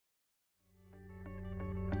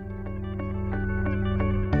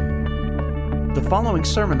The following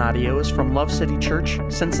sermon audio is from Love City Church,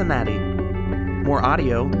 Cincinnati. More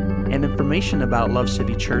audio and information about Love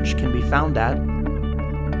City Church can be found at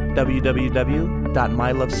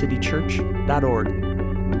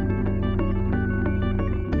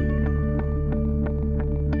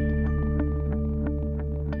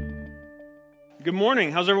Good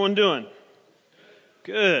morning. How's everyone doing?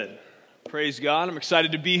 Good. Praise God. I'm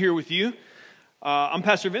excited to be here with you. I'm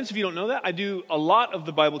Pastor Vince. If you don't know that, I do a lot of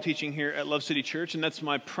the Bible teaching here at Love City Church, and that's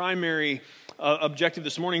my primary objective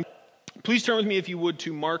this morning. Please turn with me, if you would,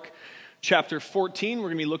 to Mark chapter 14. We're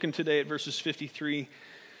going to be looking today at verses 53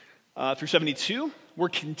 through 72. We're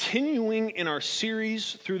continuing in our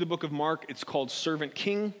series through the book of Mark. It's called Servant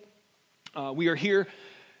King. We are here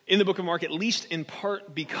in the book of Mark, at least in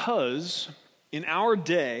part because in our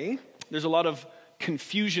day, there's a lot of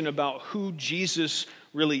confusion about who Jesus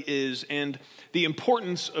really is, and the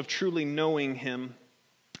importance of truly knowing him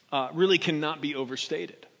really cannot be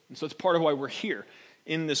overstated. And so it's part of why we're here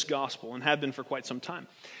in this gospel and have been for quite some time.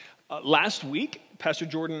 Last week, Pastor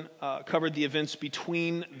Jordan covered the events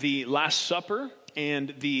between the Last Supper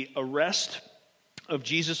and the arrest of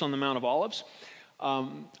Jesus on the Mount of Olives.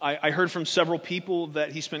 I heard from several people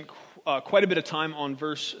that he spent quite a bit of time on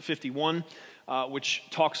verse 51, which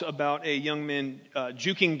talks about a young man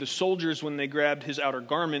juking the soldiers when they grabbed his outer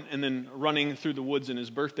garment and then running through the woods in his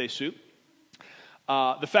birthday suit.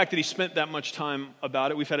 The fact that he spent that much time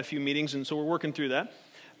about it, we've had a few meetings, and so we're working through that,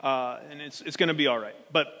 and it's going to be all right.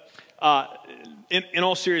 But in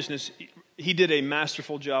all seriousness, he did a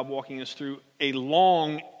masterful job walking us through a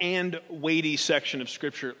long and weighty section of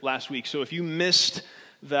Scripture last week. So if you missed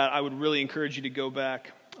that, I would really encourage you to go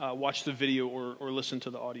back, watch the video, or listen to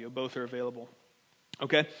the audio. Both are available.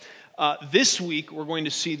 Okay? This week, we're going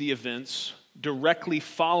to see the events directly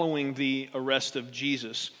following the arrest of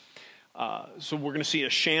Jesus. So we're going to see a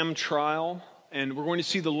sham trial, and we're going to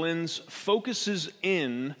see the lens focuses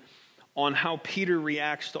in on how Peter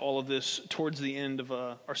reacts to all of this towards the end of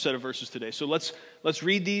our set of verses today. So let's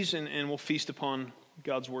read these, and we'll feast upon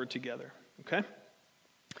God's word together. Okay?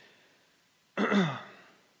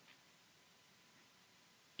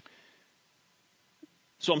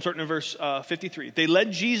 So I'm starting in verse 53. They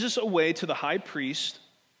led Jesus away to the high priest,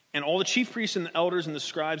 and all the chief priests and the elders and the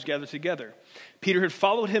scribes gathered together. Peter had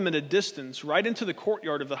followed him at a distance right into the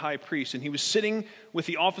courtyard of the high priest, and he was sitting with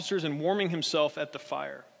the officers and warming himself at the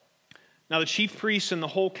fire. Now the chief priests and the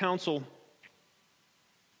whole council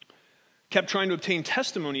kept trying to obtain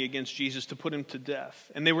testimony against Jesus to put him to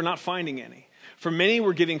death, and they were not finding any. For many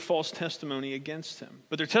were giving false testimony against him,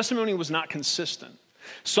 but their testimony was not consistent.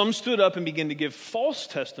 Some stood up and began to give false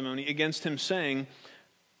testimony against him, saying,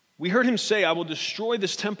 "We heard him say, 'I will destroy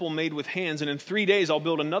this temple made with hands, and in 3 days I'll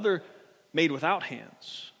build another made without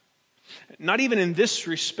hands.'" Not even in this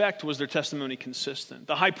respect was their testimony consistent.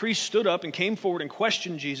 The high priest stood up and came forward and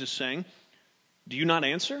questioned Jesus, saying, "Do you not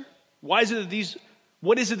answer? What is it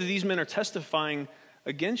that these men are testifying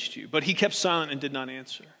against you?" But he kept silent and did not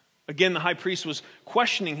answer. Again, the high priest was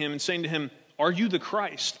questioning him and saying to him, "Are you the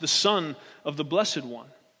Christ, the Son of the Blessed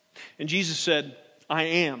One?" And Jesus said, "I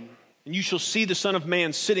am. And you shall see the Son of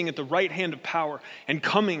Man sitting at the right hand of power and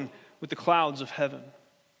coming with the clouds of heaven."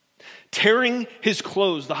 Tearing his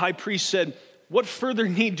clothes, the high priest said, "What further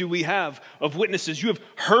need do we have of witnesses? You have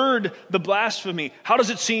heard the blasphemy. How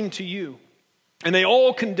does it seem to you?" And they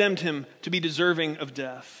all condemned him to be deserving of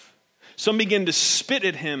death. Some began to spit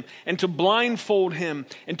at him and to blindfold him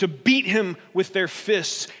and to beat him with their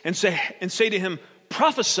fists and say to him,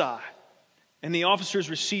 "Prophesy." And the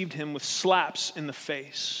officers received him with slaps in the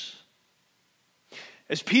face.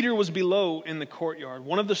 As Peter was below in the courtyard,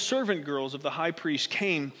 one of the servant girls of the high priest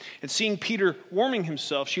came, and seeing Peter warming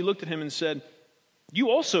himself, she looked at him and said,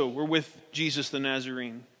 "You also were with Jesus the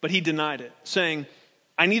Nazarene." But he denied it, saying,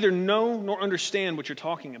 "I neither know nor understand what you're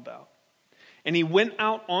talking about." And he went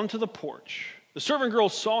out onto the porch. The servant girl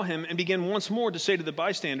saw him and began once more to say to the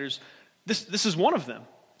bystanders, This is one of them."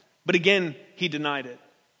 But again, he denied it.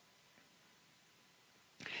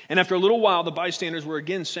 And after a little while, the bystanders were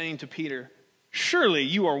again saying to Peter, "Surely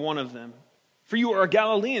you are one of them, for you are a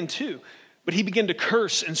Galilean too." But he began to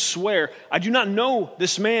curse and swear, "I do not know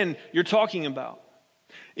this man you're talking about."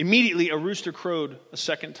 Immediately a rooster crowed a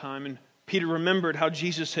second time, and Peter remembered how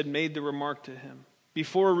Jesus had made the remark to him,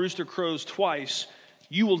 "Before a rooster crows twice,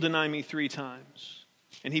 you will deny me 3 times."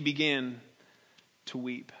 And he began to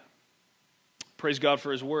weep. Praise God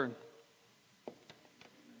for his word.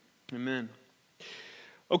 Amen.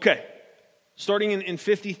 Okay, starting in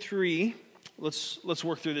 53, let's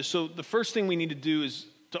work through this. So the first thing we need to do is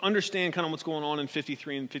to understand kind of what's going on in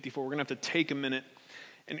 53 and 54. We're going to have to take a minute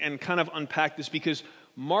and kind of unpack this, because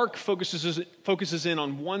Mark focuses in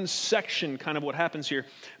on one section, kind of what happens here,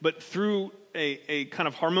 but through a kind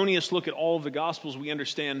of harmonious look at all of the Gospels, we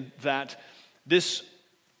understand that this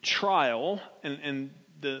trial, and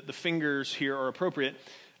the fingers here are appropriate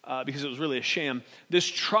because it was really a sham. This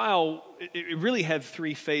trial, it really had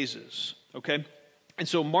three phases, okay? And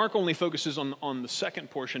so Mark only focuses on the second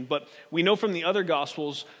portion, but we know from the other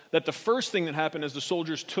Gospels that the first thing that happened as the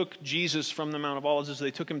soldiers took Jesus from the Mount of Olives is they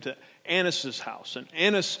took him to Annas' house. And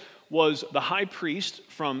Annas was the high priest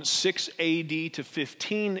from 6 A.D. to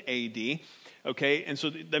 15 A.D., okay? And so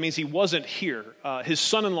that means he wasn't here. His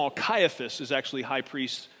son-in-law Caiaphas is actually high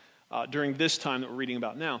priest during this time that we're reading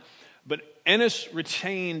about now. But Annas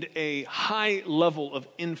retained a high level of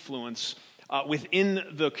influence within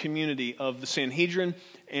the community of the Sanhedrin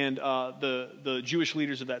and the Jewish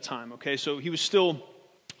leaders of that time, okay? So he was still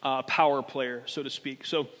a power player, so to speak.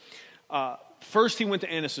 So first he went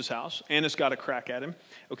to Annas' house. Annas got a crack at him,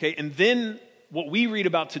 okay? And then what we read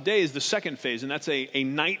about today is the second phase, and that's a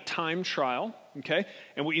nighttime trial, okay?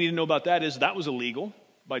 And what you need to know about that is that was illegal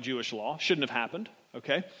by Jewish law. Shouldn't have happened,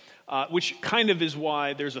 okay? Which kind of is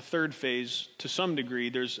why there's a third phase to some degree.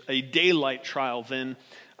 There's a daylight trial then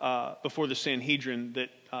before the Sanhedrin that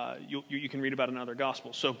you can read about in other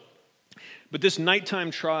Gospels. So, but this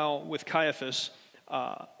nighttime trial with Caiaphas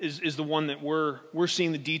is the one that we're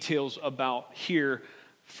seeing the details about here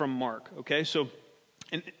from Mark. Okay, so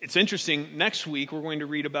and it's interesting. Next week we're going to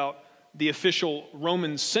read about the official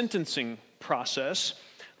Roman sentencing process,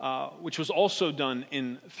 which was also done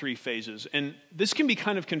in three phases. And this can be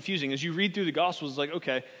kind of confusing. As you read through the Gospels, it's like,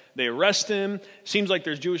 okay, they arrest him. Seems like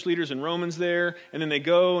there's Jewish leaders and Romans there. And then they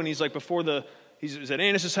go, and he's like he's at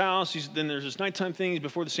Annas' house. Then there's this nighttime thing. He's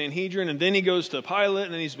before the Sanhedrin. And then he goes to Pilate,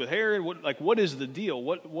 and then he's with Herod. What is the deal?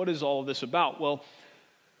 What is all of this about? Well,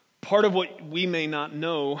 part of what we may not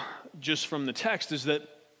know just from the text is that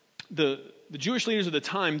the Jewish leaders of the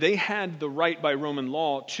time, they had the right by Roman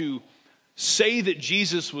law to say that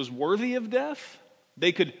Jesus was worthy of death.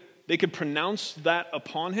 They could pronounce that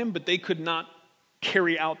upon him, but they could not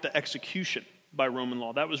carry out the execution by Roman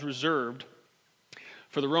law. That was reserved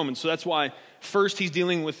for the Romans. So that's why first he's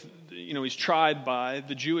dealing with, he's tried by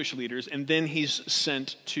the Jewish leaders, and then he's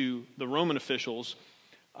sent to the Roman officials,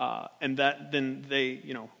 and that then they,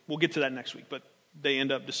 we'll get to that next week, but they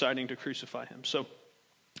end up deciding to crucify him. So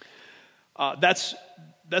that's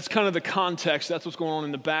kind of the context. That's what's going on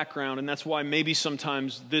in the background, and that's why maybe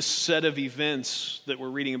sometimes this set of events that we're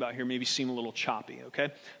reading about here maybe seem a little choppy, okay?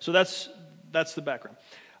 So that's the background.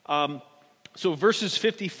 So verses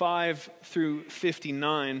 55 through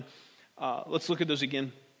 59, let's look at those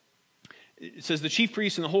again. It says, the chief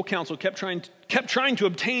priests and the whole council kept trying to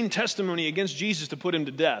obtain testimony against Jesus to put him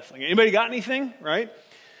to death. Like, anybody got anything, right?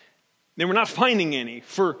 They were not finding any.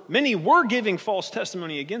 For many were giving false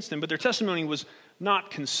testimony against him, but their testimony was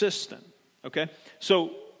not consistent, okay?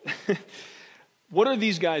 So what are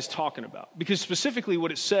these guys talking about? Because specifically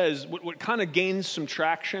what it says, what kind of gains some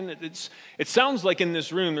traction, it sounds like in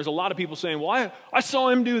this room there's a lot of people saying, well, I saw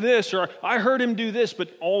him do this, or I heard him do this, but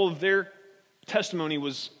all of their testimony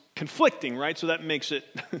was conflicting, right? So that makes it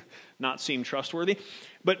not seem trustworthy.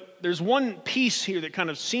 But there's one piece here that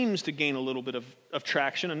kind of seems to gain a little bit of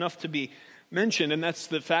traction, enough to be mentioned, and that's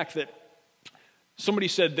the fact that somebody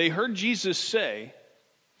said they heard Jesus say,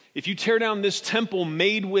 if you tear down this temple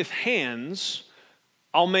made with hands,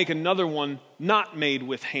 I'll make another one not made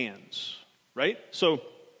with hands, right? So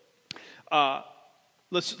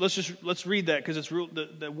let's read that, because it's real.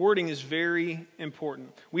 The wording is very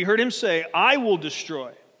important. We heard him say, I will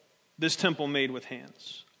destroy this temple made with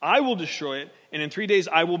hands. I will destroy it, and in 3 days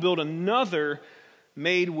I will build another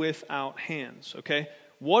made without hands, okay?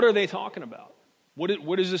 What are they talking about?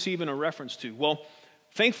 What is this even a reference to? Well,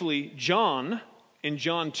 thankfully, John, in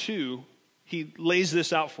John 2, he lays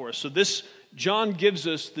this out for us. So John gives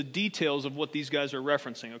us the details of what these guys are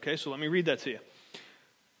referencing, okay? So let me read that to you.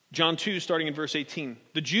 John 2, starting in verse 18.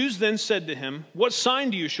 The Jews then said to him, what sign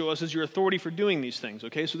do you show us as your authority for doing these things?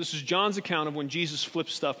 Okay, so this is John's account of when Jesus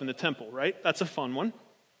flipped stuff in the temple, right? That's a fun one.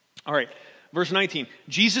 All right, verse 19.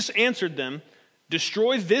 Jesus answered them,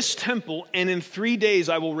 destroy this temple, and in 3 days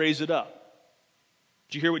I will raise it up.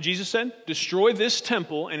 Did you hear what Jesus said? Destroy this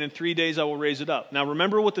temple, and in 3 days I will raise it up. Now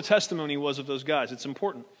remember what the testimony was of those guys. It's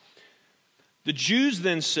important. The Jews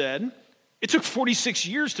then said, it took 46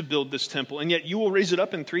 years to build this temple, and yet you will raise it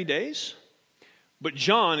up in 3 days? But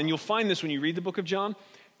John, and you'll find this when you read the book of John,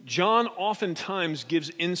 John oftentimes gives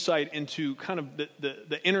insight into kind of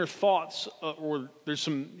the inner thoughts, or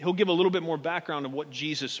he'll give a little bit more background of what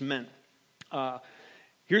Jesus meant.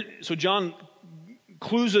 So John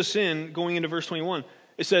clues us in, going into verse 21.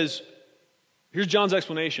 It says, here's John's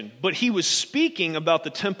explanation, but he was speaking about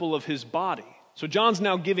the temple of his body. So John's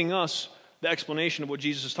now giving us the explanation of what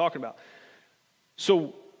Jesus is talking about.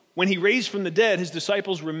 So when he raised from the dead, his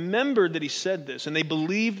disciples remembered that he said this, and they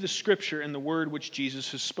believed the scripture and the word which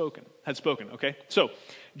Jesus had spoken. Okay? So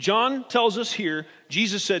John tells us here,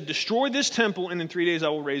 Jesus said, destroy this temple, and in 3 days I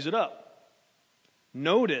will raise it up.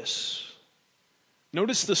 Notice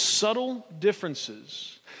the subtle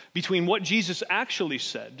differences between what Jesus actually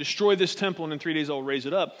said, destroy this temple, and in 3 days I will raise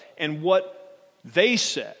it up, and what they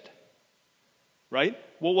said. Right?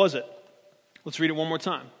 What was it? Let's read it one more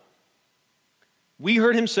time. We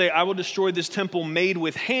heard him say, I will destroy this temple made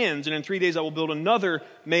with hands, and in 3 days I will build another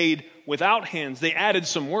made without hands. They added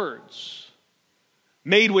some words.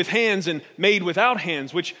 Made with hands and made without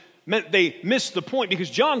hands, which meant they missed the point, because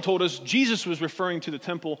John told us Jesus was referring to the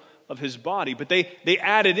temple of his body. But they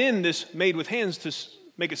added in this made with hands to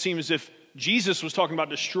make it seem as if Jesus was talking about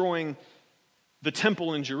destroying the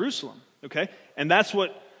temple in Jerusalem. Okay? And that's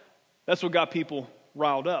what got people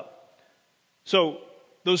riled up. So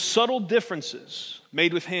those subtle differences,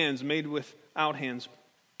 made with hands, made without hands,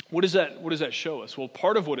 what does that show us? Well,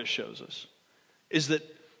 part of what it shows us is that,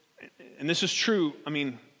 and this is true,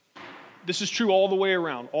 this is true all the way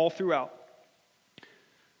around, all throughout.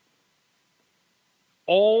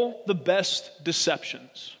 All the best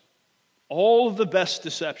deceptions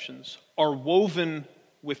are woven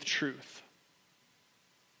with truth.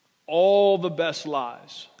 All the best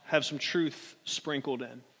lies have some truth sprinkled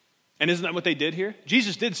in. And isn't that what they did here?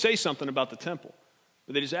 Jesus did say something about the temple,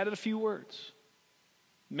 but they just added a few words.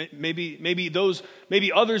 Maybe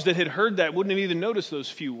others that had heard that wouldn't have even noticed those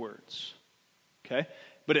few words. Okay?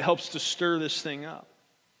 But it helps to stir this thing up.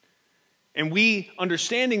 And we,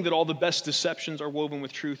 understanding that all the best deceptions are woven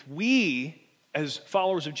with truth, we, as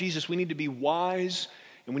followers of Jesus, we need to be wise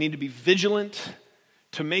and we need to be vigilant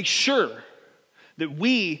to make sure that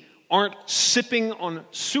we aren't sipping on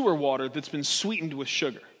sewer water that's been sweetened with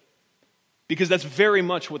sugar. Because that's very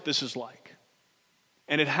much what this is like.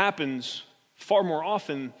 And it happens far more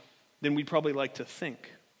often than we'd probably like to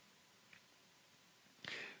think.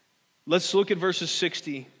 Let's look at verses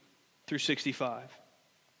 60 through 65.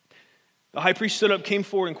 The high priest stood up, came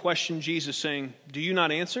forward, and questioned Jesus, saying, do you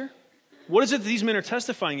not answer? What is it that these men are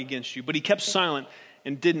testifying against you? But he kept silent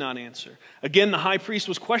and did not answer. Again, the high priest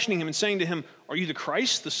was questioning him and saying to him, are you the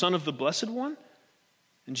Christ, the Son of the Blessed One?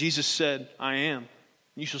 And Jesus said, I am.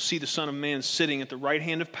 You shall see the Son of Man sitting at the right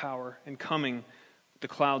hand of power and coming with the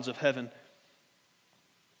clouds of heaven.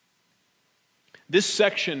 This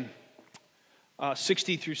section,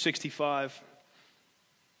 60 through 65,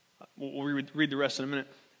 we'll read the rest in a minute.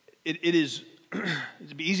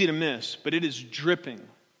 It'd be easy to miss, but it is dripping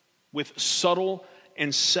with subtle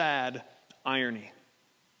and sad irony.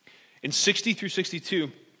 In 60 through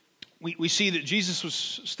 62, we see that Jesus was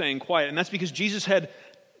staying quiet, and that's because Jesus had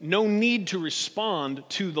no need to respond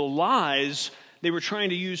to the lies they were trying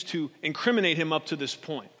to use to incriminate him up to this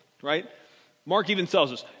point, right? Mark even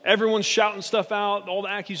tells us, everyone's shouting stuff out, all the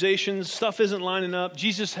accusations, stuff isn't lining up.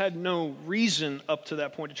 Jesus had no reason up to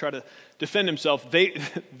that point to try to defend himself.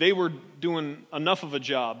 They were doing enough of a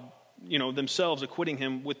job, themselves acquitting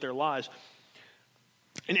him with their lies.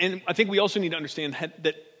 And I think we also need to understand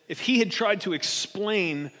that if he had tried to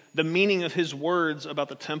explain the meaning of his words about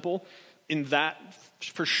the temple in that,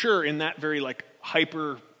 for sure, in that very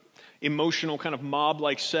hyper emotional kind of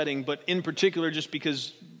mob-like setting, but in particular just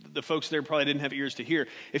because the folks there probably didn't have ears to hear.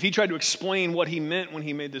 If he tried to explain what he meant when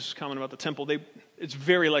he made this comment about the temple, it's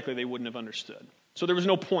very likely they wouldn't have understood. So there was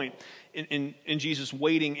no point in Jesus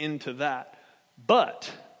wading into that.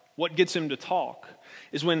 But what gets him to talk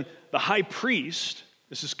is when the high priest,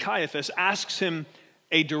 this is Caiaphas, asks him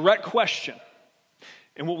a direct question.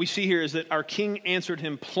 And what we see here is that our king answered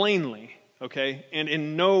him plainly, okay, and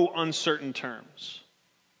in no uncertain terms.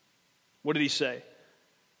 What did he say?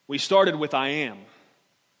 We started with I am.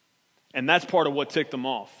 And that's part of what ticked them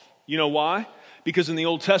off. You know why? Because in the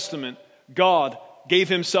Old Testament, God gave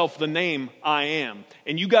himself the name I am.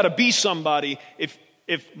 And you got to be somebody. If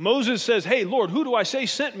Moses says, hey, Lord, who do I say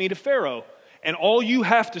sent me to Pharaoh? And all you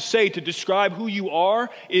have to say to describe who you are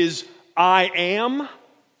is I am.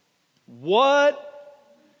 What?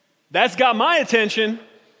 That's got my attention.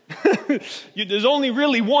 There's only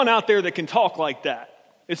really one out there that can talk like that.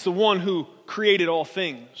 It's the one who created all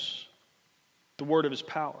things, the word of his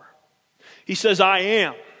power. He says, I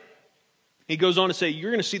am. He goes on to say,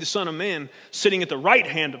 you're going to see the Son of Man sitting at the right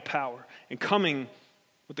hand of power and coming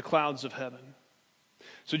with the clouds of heaven.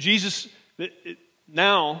 So Jesus,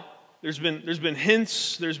 now there's been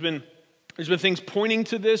hints, there's been things pointing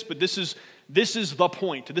to this, but this is This is the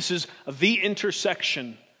point. This is the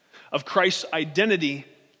intersection of Christ's identity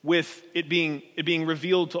with it being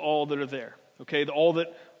revealed to all that are there. Okay, all that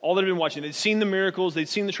have been watching. They'd seen the miracles, they'd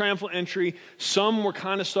seen the triumphal entry. Some were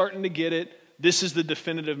kind of starting to get it. This is the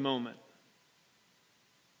definitive moment.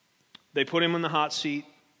 They put him in the hot seat,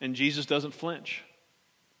 and Jesus doesn't flinch.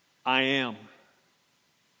 I am.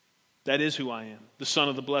 That is who I am, the Son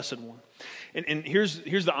of the Blessed One. And here's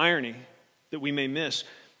the irony that we may miss.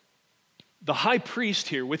 The high priest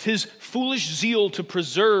here, with his foolish zeal to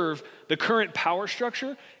preserve the current power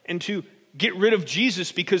structure and to get rid of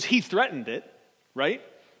Jesus because he threatened it, right?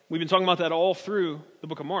 We've been talking about that all through the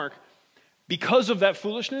book of Mark. Because of that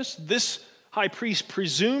foolishness, this high priest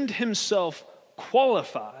presumed himself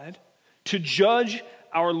qualified to judge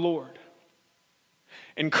our Lord.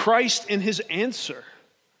 And Christ, in his answer,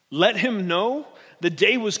 let him know the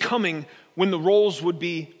day was coming when the roles would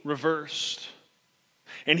be reversed.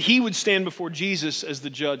 And he would stand before Jesus as the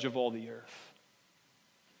judge of all the earth.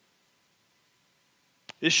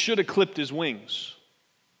 This should have clipped his wings,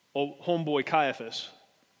 old homeboy Caiaphas,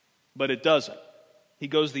 but it doesn't. He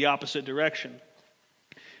goes the opposite direction.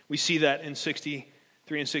 We see that in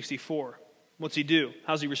 63 and 64. What's he do?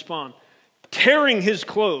 How's he respond? Tearing his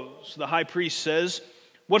clothes, the high priest says,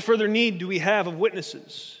 "What further need do we have of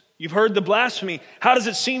witnesses? You've heard the blasphemy. How does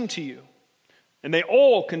it seem to you?" And they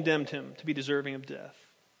all condemned him to be deserving of death.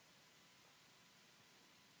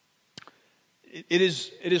 It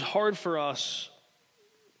is hard for us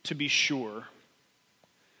to be sure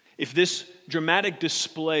if this dramatic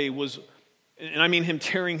display was, and I mean him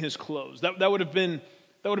tearing his clothes, that would have been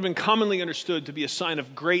commonly understood to be a sign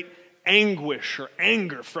of great anguish or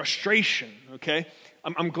anger, frustration. Okay,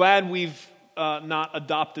 I'm glad we've not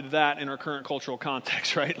adopted that in our current cultural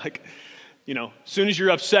context, right? Like, as soon as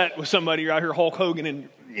you're upset with somebody, you're out here Hulk Hogan, and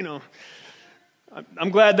I'm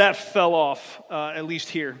glad that fell off at least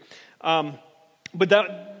here.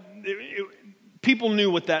 But people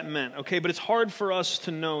knew what that meant, okay? But it's hard for us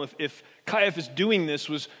to know if Caiaphas doing this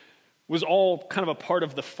was all kind of a part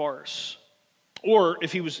of the farce, or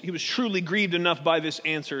if he was truly grieved enough by this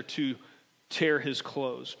answer to tear his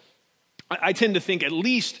clothes. I tend to think, at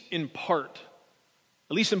least in part,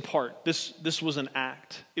 this was an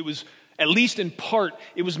act. It was, at least in part,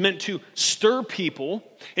 it was meant to stir people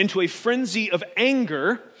into a frenzy of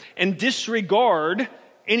anger and disregard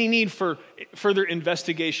any need for further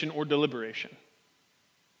investigation or deliberation.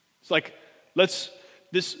 It's like, this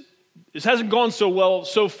hasn't gone so well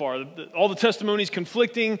so far. All the testimonies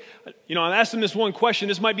conflicting. I asked him this one question.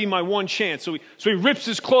 This might be my one chance. So he rips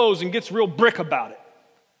his clothes and gets real brick about it.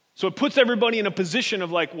 So it puts everybody in a position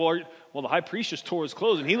of like, well, the high priest just tore his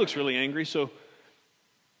clothes and he looks really angry, so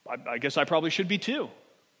I guess I probably should be too.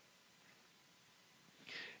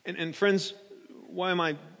 And friends, why am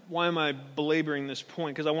I belaboring this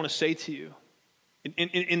point? Because I want to say to you,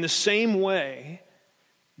 in the same way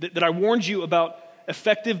that I warned you about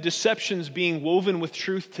effective deceptions being woven with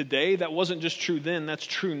truth today, that wasn't just true then, that's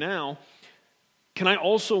true now. Can I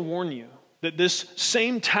also warn you that this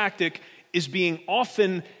same tactic is being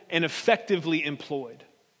often and effectively employed?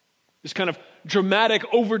 This kind of dramatic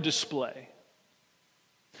over-display.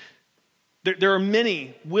 There are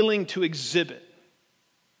many willing to exhibit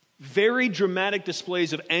very dramatic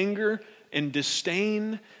displays of anger and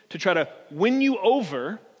disdain to try to win you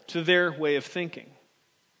over to their way of thinking.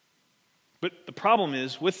 But the problem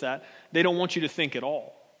is, with that, they don't want you to think at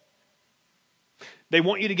all. They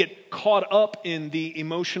want you to get caught up in the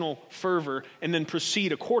emotional fervor and then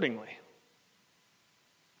proceed accordingly.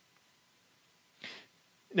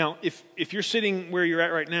 Now, if you're sitting where you're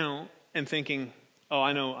at right now and thinking, "Oh,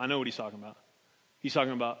 I know what he's talking about. He's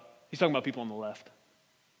talking about people on the left."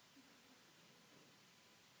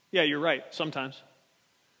 Yeah, you're right, sometimes.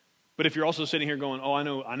 But if you're also sitting here going, "Oh, I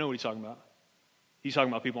know what he's talking about. He's talking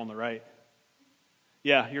about people on the right."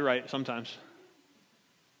 Yeah, you're right, sometimes.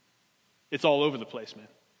 It's all over the place, man.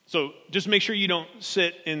 So just make sure you don't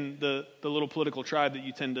sit in the little political tribe that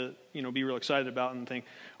you tend to, be real excited about and think,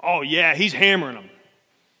 "Oh yeah, he's hammering them."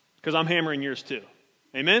 Because I'm hammering yours too.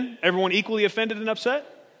 Amen? Everyone equally offended and upset?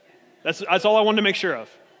 That's all I wanted to make sure of.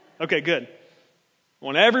 Okay, good. I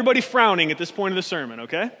want everybody frowning at this point of the sermon,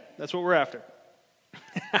 okay? That's what we're after.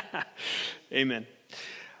 Amen.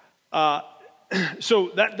 So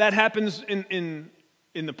that happens in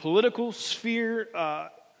the political sphere,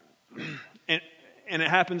 and it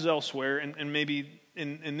happens elsewhere, and maybe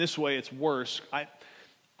in this way it's worse.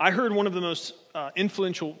 I heard one of the most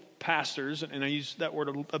influential pastors, and I use that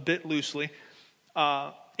word a bit loosely,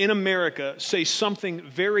 in America say something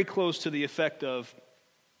very close to the effect of,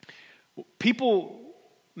 people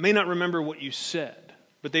may not remember what you said,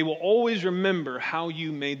 but they will always remember how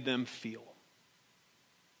you made them feel.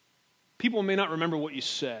 People may not remember what you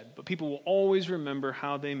said, but people will always remember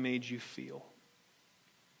how they made you feel.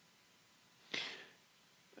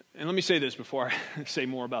 And let me say this before I say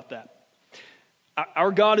more about that.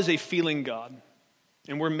 Our God is a feeling God,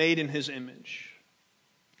 and we're made in His image.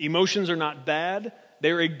 Emotions are not bad.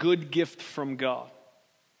 They're a good gift from God.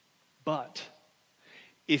 But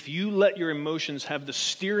if you let your emotions have the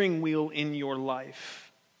steering wheel in your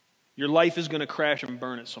life is going to crash and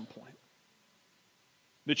burn at some point.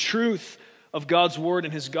 The truth of God's word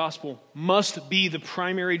and His gospel must be the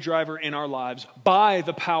primary driver in our lives by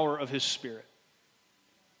the power of His Spirit.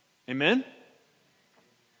 Amen?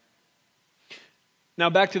 Now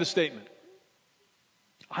back to the statement.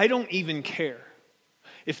 I don't even care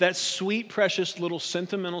if that sweet, precious little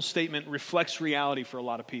sentimental statement reflects reality for a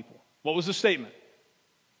lot of people. What was the statement?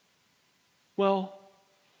 Well,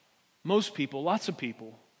 most people, lots of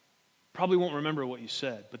people, probably won't remember what you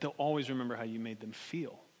said, but they'll always remember how you made them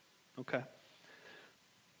feel. Okay.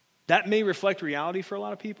 That may reflect reality for a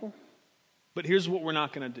lot of people, but here's what we're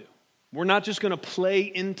not going to do. We're not just going to play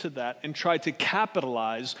into that and try to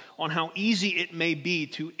capitalize on how easy it may be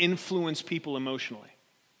to influence people emotionally.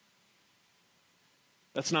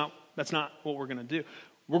 That's not what we're going to do.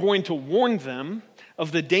 We're going to warn them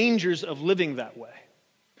of the dangers of living that way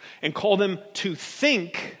and call them to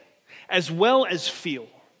think as well as feel,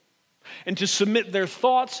 and to submit their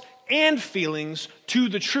thoughts and feelings to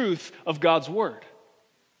the truth of God's word.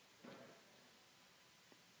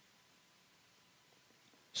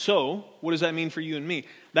 So, what does that mean for you and me?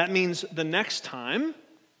 That means the next time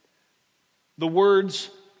the words,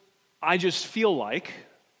 "I just feel like,"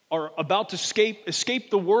 are about to escape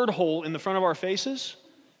the word hole in the front of our faces,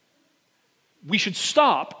 we should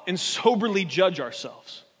stop and soberly judge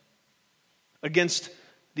ourselves against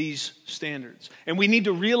these standards. And we need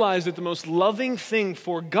to realize that the most loving thing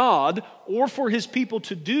for God or for His people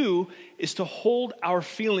to do is to hold our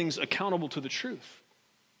feelings accountable to the truth.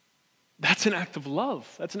 That's an act of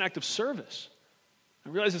love. That's an act of service. I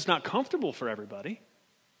realize it's not comfortable for everybody.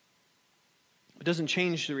 It doesn't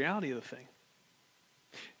change the reality of the thing.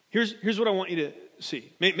 Here's what I want you to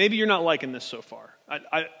see. Maybe you're not liking this so far.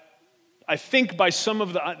 I think by some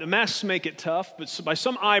of the masks make it tough, but by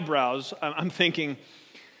some eyebrows, I'm thinking,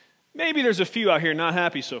 maybe there's a few out here not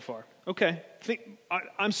happy so far. Okay,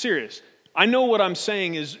 I'm serious. I know what I'm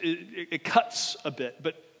saying it cuts a bit,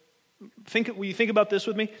 but will you think about this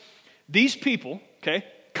with me? These people, okay,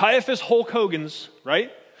 Caiaphas, Hulk Hogan's,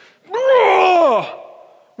 right?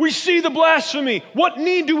 We see the blasphemy. What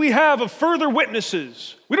need do we have of further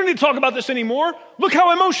witnesses? We don't need to talk about this anymore. Look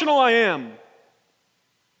how emotional I am.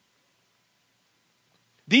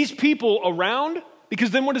 These people around,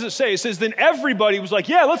 because then what does it say? It says then everybody was like,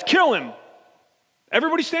 yeah, let's kill him.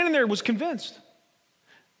 Everybody standing there was convinced.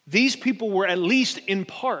 These people were at least in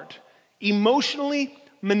part emotionally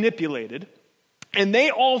manipulated, and they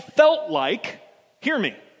all felt like, hear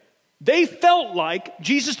me, they felt like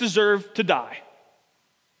Jesus deserved to die.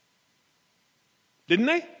 Didn't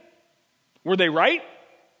they? Were they right?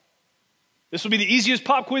 This will be the easiest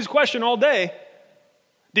pop quiz question all day.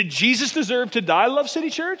 Did Jesus deserve to die, Love City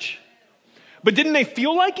Church? But didn't they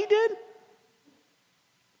feel like He did?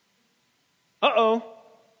 Uh-oh.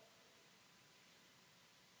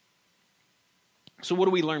 So what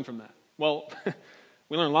do we learn from that? Well,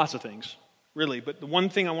 we learn lots of things, really. But the one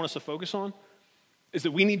thing I want us to focus on is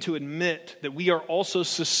that we need to admit that we are also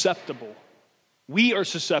susceptible. We are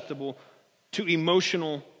susceptible to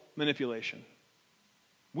emotional manipulation.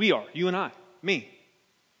 We are. You and I. Me.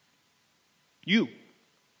 You.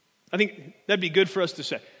 I think that'd be good for us to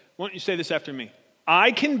say. Why don't you say this after me?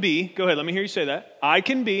 I can be, go ahead, let me hear you say that. I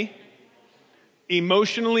can be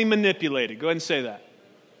emotionally manipulated. Go ahead and say that.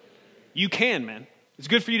 You can, man. It's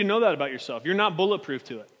good for you to know that about yourself. You're not bulletproof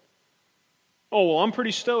to it. Oh, well, I'm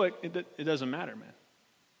pretty stoic. It doesn't matter, man.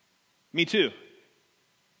 Me too.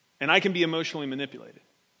 And I can be emotionally manipulated.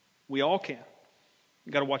 We all can.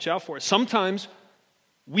 You've got to watch out for it. Sometimes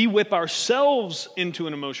we whip ourselves into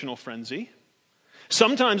an emotional frenzy.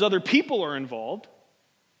 Sometimes other people are involved.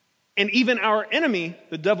 And even our enemy,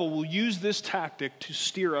 the devil, will use this tactic to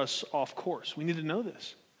steer us off course. We need to know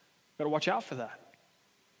this. We've got to watch out for that.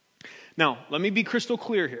 Now, let me be crystal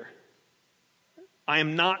clear here. I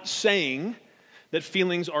am not saying that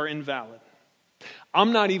feelings are invalid.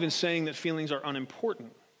 I'm not even saying that feelings are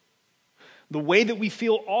unimportant. The way that we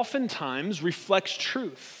feel oftentimes reflects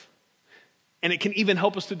truth, and it can even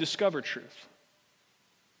help us to discover truth.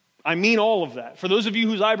 I mean all of that. For those of you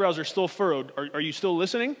whose eyebrows are still furrowed, are you still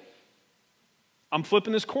listening? I'm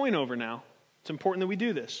flipping this coin over now. It's important that we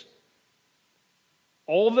do this.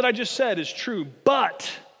 All that I just said is true,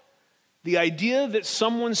 but the idea that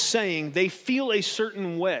someone's saying they feel a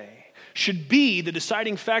certain way should be the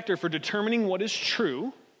deciding factor for determining what is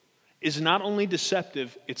true is not only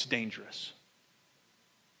deceptive, it's dangerous.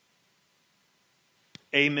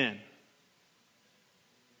 Amen.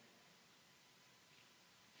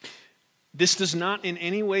 This does not in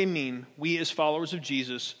any way mean we as followers of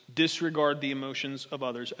Jesus disregard the emotions of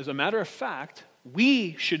others. As a matter of fact,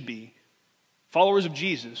 we should be followers of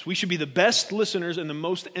Jesus. We should be the best listeners and the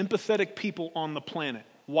most empathetic people on the planet.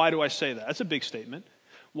 Why do I say that? That's a big statement.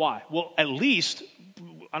 Why? Well, at least,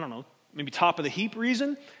 I don't know, maybe top of the heap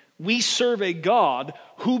reason, we serve a God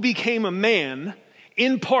who became a man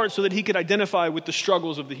in part so that he could identify with the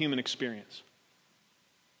struggles of the human experience.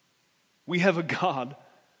 We have a God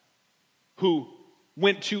who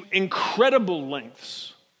went to incredible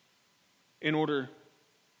lengths in order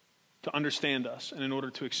to understand us and in order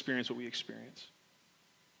to experience what we experience,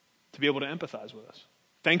 to be able to empathize with us.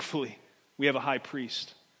 Thankfully, we have a high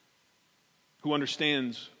priest who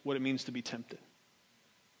understands what it means to be tempted.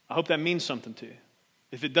 I hope that means something to you.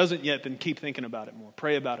 If it doesn't yet, then keep thinking about it more.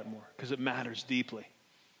 Pray about it more, because it matters deeply.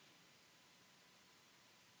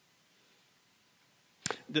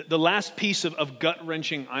 The last piece of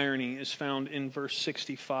gut-wrenching irony is found in verse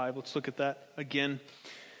 65. Let's look at that again.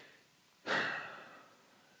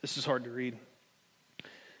 This is hard to read.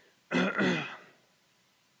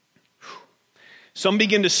 Some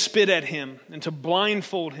begin to spit at him and to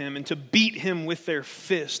blindfold him and to beat him with their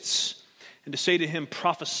fists and to say to him,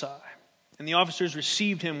 prophesy. And the officers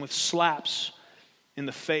received him with slaps in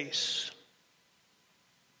the face.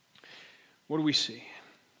 What do we see?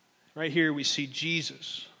 Right here we see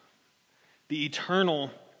Jesus, the eternal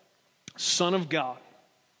Son of God,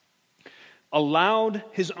 allowed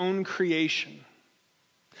his own creation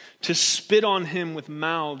to spit on him with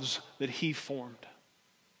mouths that he formed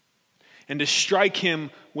and to strike him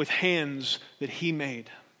with hands that he made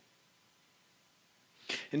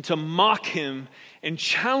and to mock him and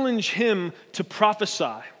challenge him to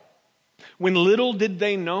prophesy when little did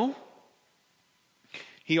they know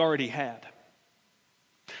he already had.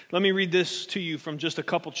 Let me read this to you from just a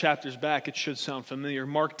couple chapters back. It should sound familiar.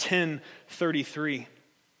 Mark 10:33.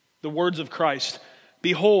 The words of Christ.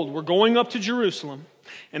 Behold, we're going up to Jerusalem,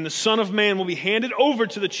 and the Son of Man will be handed over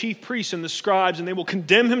to the chief priests and the scribes, and they will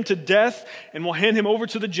condemn him to death and will hand him over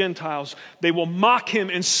to the Gentiles. They will mock him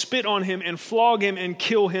and spit on him and flog him and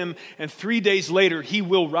kill him, and 3 days later he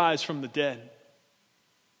will rise from the dead.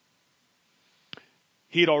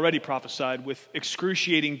 He had already prophesied with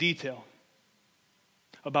excruciating detail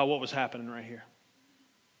about what was happening right here.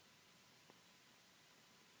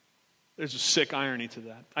 There's a sick irony to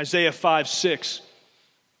that. Isaiah 5:6,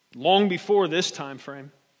 long before this time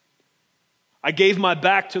frame, I gave my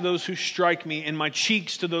back to those who strike me and my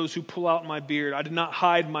cheeks to those who pull out my beard. I did not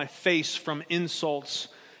hide my face from insults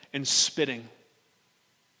and spitting.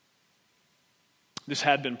 This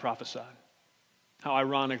had been prophesied. How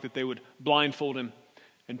ironic that they would blindfold him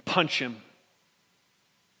and punch him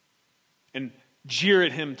and jeer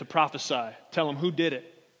at him to prophesy, tell him who did it.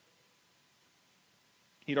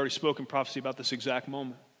 He'd already spoken prophecy about this exact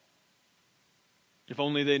moment. If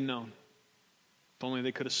only they'd known. If only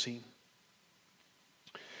they could have seen.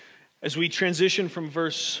 As we transition from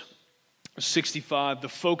verse 65, the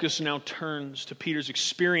focus now turns to Peter's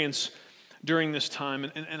experience during this time.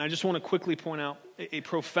 And I just want to quickly point out a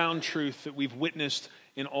profound truth that we've witnessed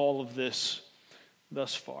in all of this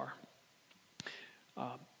thus far.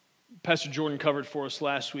 Pastor Jordan covered for us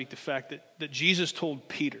last week the fact that Jesus told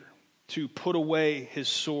Peter to put away his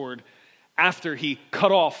sword after he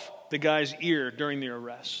cut off the guy's ear during the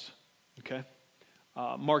arrest. Okay?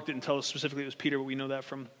 Mark didn't tell us specifically it was Peter, but we know that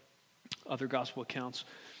from other gospel accounts.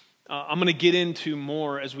 I'm going to get into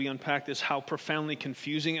more as we unpack this how profoundly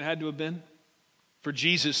confusing it had to have been for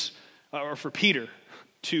Jesus, or for Peter,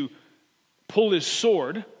 to pull his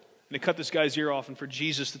sword and to cut this guy's ear off, and for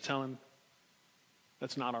Jesus to tell him,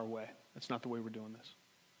 that's not our way. That's not the way we're doing this.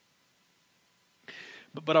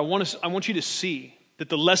 But I want you to see that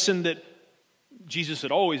the lesson that Jesus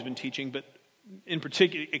had always been teaching, but in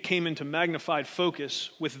particular, it came into magnified focus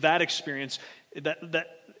with that experience, that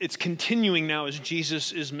it's continuing now as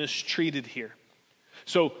Jesus is mistreated here.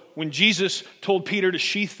 So when Jesus told Peter to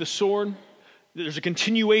sheath the sword, there's a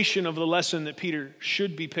continuation of the lesson that Peter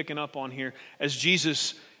should be picking up on here as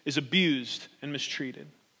Jesus is abused and mistreated.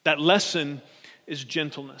 That lesson is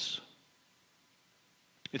gentleness.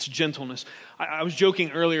 It's gentleness. I was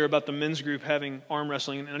joking earlier about the men's group having arm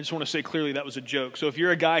wrestling, and I just want to say clearly that was a joke. So if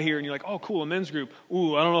you're a guy here and you're like, oh, cool, a men's group.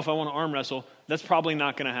 Ooh, I don't know if I want to arm wrestle. That's probably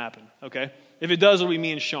not going to happen, okay? If it does, it'll be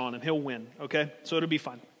me and Sean, and he'll win, okay? So it'll be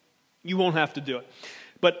fine. You won't have to do it.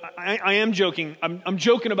 But I am joking. I'm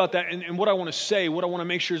joking about that, and what I want to say, what I want to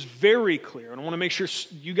make sure is very clear, and I want to make sure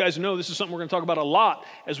you guys know this is something we're going to talk about a lot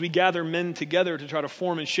as we gather men together to try to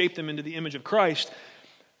form and shape them into the image of Christ.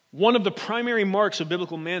 One of the primary marks of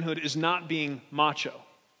biblical manhood is not being macho.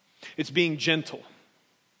 It's being gentle.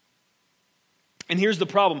 And here's the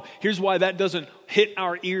problem. Here's why that doesn't hit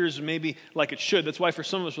our ears maybe like it should. That's why for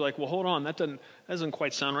some of us we're like, well, hold on, that doesn't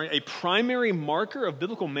quite sound right. A primary marker of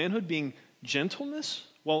biblical manhood being gentleness?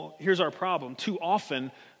 Well, here's our problem. Too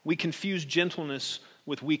often we confuse gentleness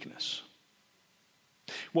with weakness.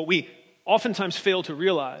 What we oftentimes fail to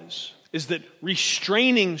realize is that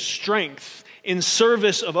restraining strength in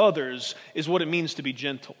service of others is what it means to be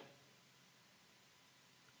gentle.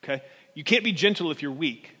 Okay? You can't be gentle if you're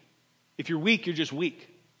weak. If you're weak, you're just weak.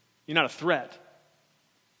 You're not a threat.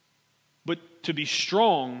 But to be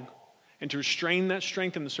strong and to restrain that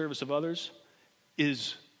strength in the service of others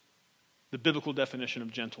is the biblical definition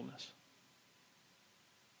of gentleness.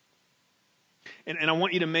 And I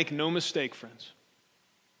want you to make no mistake, friends.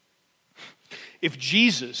 If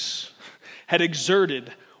Jesus had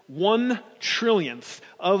exerted 1/1,000,000th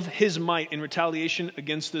of his might in retaliation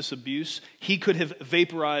against this abuse, he could have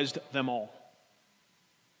vaporized them all.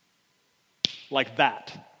 Like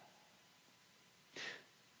that.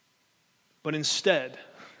 But instead,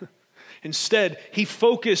 he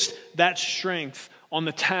focused that strength on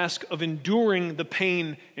the task of enduring the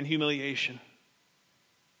pain and humiliation,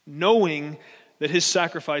 knowing that his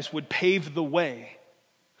sacrifice would pave the way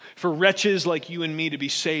for wretches like you and me to be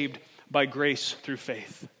saved by grace through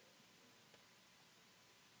faith.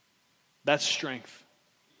 That's strength.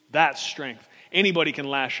 That's strength. Anybody can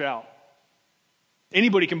lash out.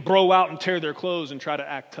 Anybody can bro out and tear their clothes and try to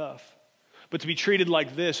act tough. But to be treated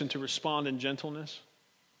like this and to respond in gentleness,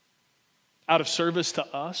 out of service to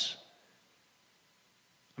us,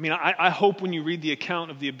 I mean, I hope when you read the account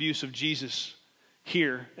of the abuse of Jesus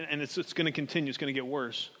here, and it's going to continue, it's going to get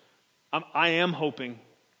worse, I am hoping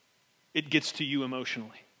it gets to you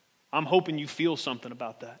emotionally. I'm hoping you feel something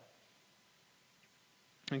about that.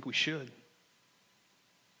 I think we should.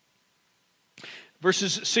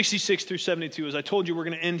 Verses 66 through 72, as I told you, we're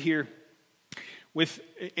going to end here with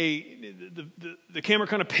the camera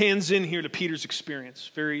kind of pans in here to Peter's experience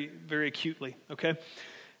very, very acutely, okay?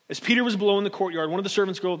 As Peter was below in the courtyard, one of the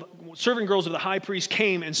servant girls of the high priest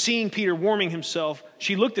came, and seeing Peter warming himself,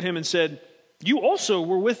 she looked at him and said, "You also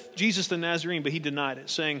were with Jesus the Nazarene," but he denied it,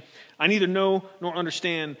 saying, "I neither know nor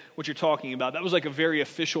understand what you're talking about." That was like a very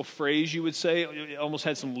official phrase, you would say. It almost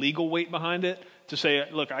had some legal weight behind it to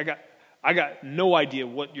say, look, I got no idea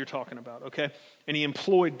what you're talking about, okay? And he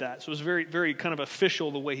employed that. So it was very, very kind of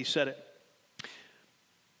official the way he said it.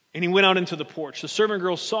 And he went out into the porch. The servant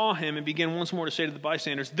girl saw him and began once more to say to the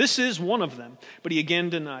bystanders, "This is one of them." But he again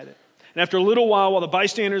denied it. And after a little while the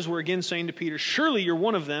bystanders were again saying to Peter, "Surely you're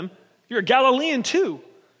one of them. You're a Galilean too."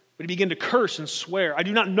 But he began to curse and swear, "I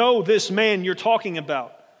do not know this man you're talking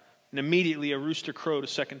about." And immediately a rooster crowed a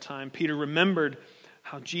second time. Peter remembered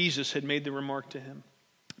how Jesus had made the remark to him,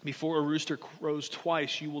 "Before a rooster crows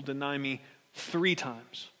twice, you will deny me 3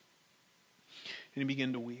 times. And he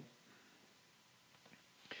began to weep.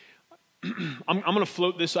 I'm going to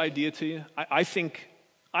float this idea to you. I think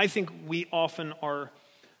we often are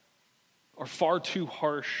far too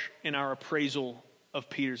harsh in our appraisal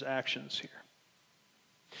of Peter's actions here.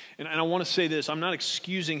 And I want to say this. I'm not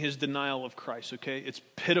excusing his denial of Christ, okay? It's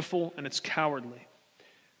pitiful and it's cowardly.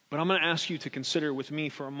 But I'm going to ask you to consider with me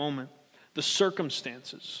for a moment the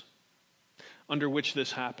circumstances under which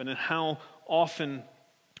this happened and how often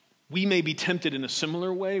we may be tempted in a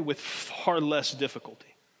similar way with far less difficulty.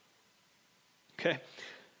 Okay?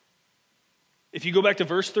 If you go back to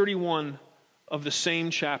verse 31 of the same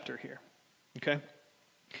chapter here, okay?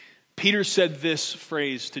 Peter said this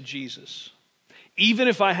phrase to Jesus, "Even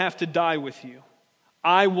if I have to die with you,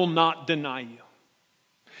 I will not deny you.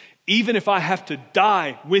 Even if I have to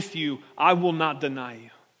die with you, I will not deny you."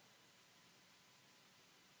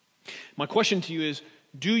 My question to you is,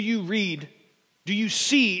 do you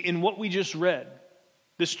see in what we just read,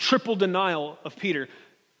 this triple denial of Peter,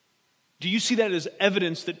 do you see that as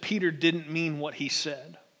evidence that Peter didn't mean what he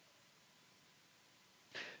said?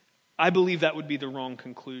 I believe that would be the wrong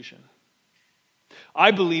conclusion.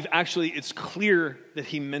 I believe actually it's clear that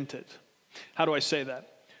he meant it. How do I say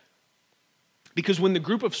that? Because when the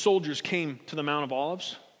group of soldiers came to the Mount of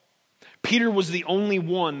Olives, Peter was the only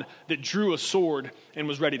one that drew a sword and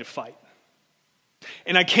was ready to fight.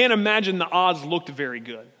 And I can't imagine the odds looked very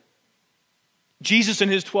good. Jesus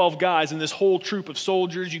and his 12 guys and this whole troop of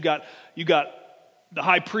soldiers, you got the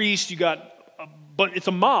high priest, you got But it's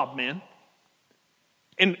a mob, man.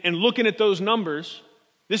 And looking at those numbers,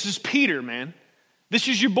 this is Peter, man. This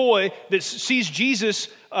is your boy that sees Jesus,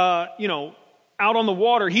 out on the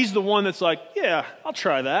water. He's the one that's like, yeah, I'll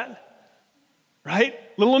try that. Right?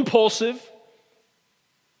 A little impulsive.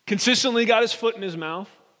 Consistently got his foot in his mouth.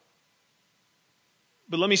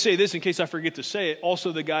 But let me say this in case I forget to say it.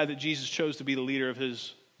 Also the guy that Jesus chose to be the leader of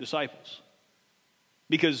his disciples.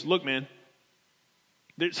 Because look, man,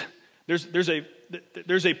 there's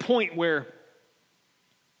a point where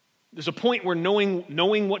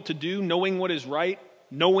knowing what to do, knowing what is right,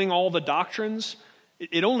 knowing all the doctrines,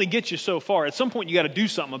 it only gets you so far. At some point you got to do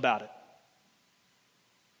something about it.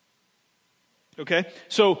 Okay?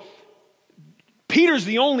 So Peter's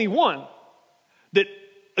the only one that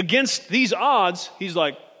against these odds, he's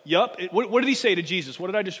like, yup. What did he say to Jesus? What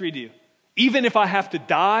did I just read to you? Even if I have to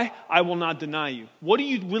die, I will not deny you. What do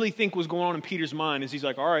you really think was going on in Peter's mind as he's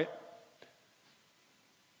like, all right.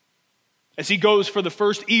 As he goes for the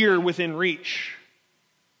first ear within reach.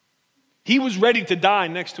 He was ready to die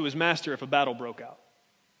next to his master if a battle broke out.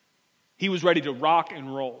 He was ready to rock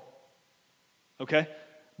and roll. Okay?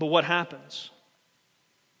 But what happens?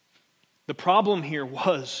 The problem here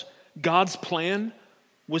was God's plan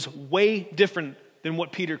was way different than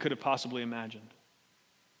what Peter could have possibly imagined.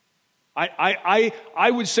 I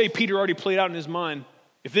would say Peter already played out in his mind,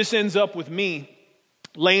 if this ends up with me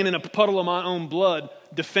laying in a puddle of my own blood,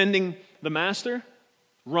 defending the master,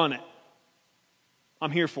 run it.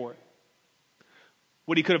 I'm here for it.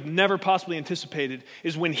 What he could have never possibly anticipated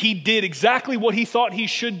is when he did exactly what he thought he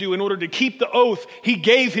should do in order to keep the oath he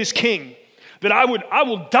gave his king, that I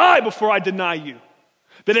will die before I deny you.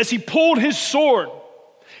 That as he pulled his sword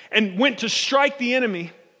and went to strike the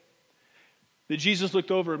enemy, that Jesus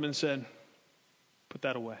looked over him and said, put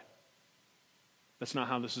that away. That's not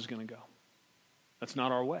how this is going to go. That's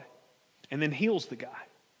not our way. And then heals the guy.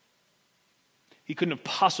 He couldn't have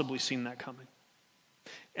possibly seen that coming.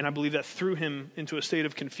 And I believe that threw him into a state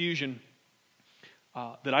of confusion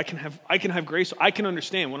that I can have grace. I can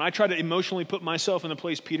understand. When I try to emotionally put myself in the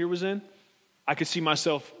place Peter was in, I could see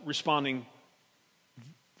myself responding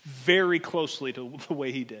very closely to the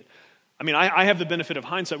way he did. I mean, I have the benefit of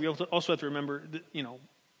hindsight. We also have to remember that,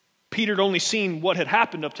 Peter had only seen what had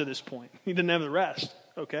happened up to this point. He didn't have the rest,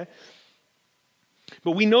 okay?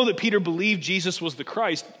 But we know that Peter believed Jesus was the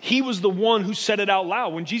Christ. He was the one who said it out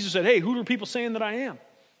loud. When Jesus said, hey, who are people saying that I am?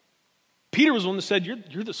 Peter was the one that said,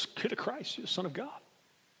 you're the Christ, you're the Son of God.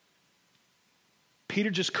 Peter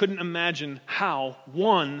just couldn't imagine how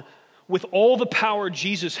one, with all the power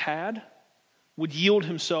Jesus had, would yield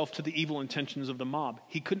himself to the evil intentions of the mob.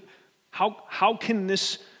 He couldn't. How can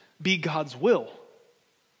this be God's will?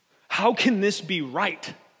 How can this be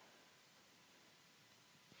right?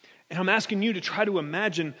 And I'm asking you to try to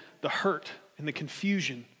imagine the hurt and the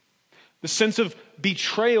confusion, the sense of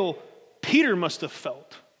betrayal Peter must have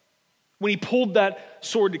felt when he pulled that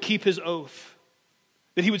sword to keep his oath,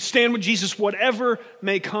 that he would stand with Jesus whatever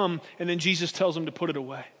may come, and then Jesus tells him to put it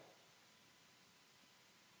away.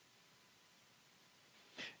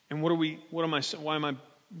 And why am I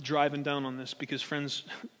driving down on this? Because friends,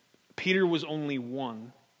 Peter was only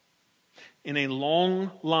one in a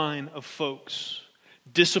long line of folks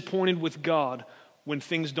disappointed with God when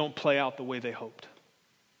things don't play out the way they hoped.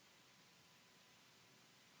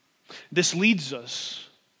 This leads us,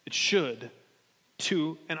 it should,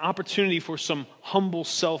 to an opportunity for some humble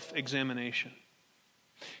self-examination.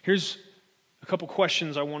 Here's a couple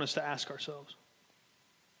questions I want us to ask ourselves.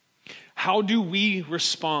 How do we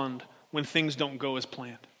respond when things don't go as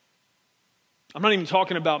planned? I'm not even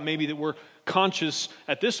talking about maybe that we're conscious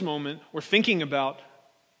at this moment or thinking about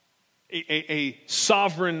a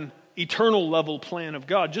sovereign, eternal level plan of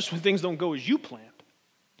God. Just when things don't go as you planned,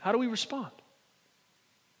 how do we respond?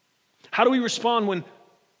 How do we respond when,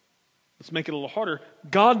 let's make it a little harder,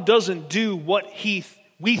 God doesn't do what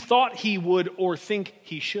we thought he would or think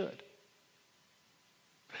he should?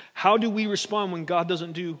 How do we respond when God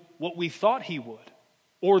doesn't do what we thought he would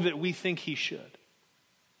or that we think he should?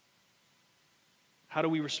 How do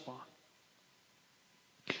we respond?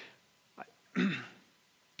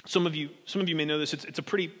 Some of you may know this. It's a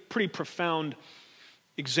pretty profound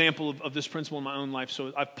example of this principle in my own life.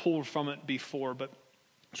 So I've pulled from it before,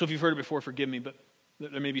 so if you've heard it before, forgive me, but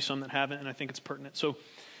there may be some that haven't, and I think it's pertinent. So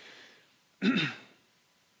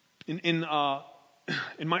in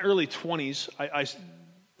my early 20s,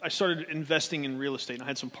 I started investing in real estate. I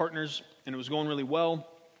had some partners, and it was going really well.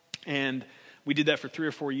 And we did that for 3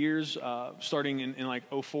 or 4 years, starting in like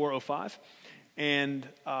 04, 05. And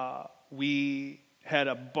we had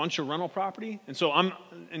a bunch of rental property. And so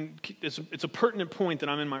it's a pertinent point that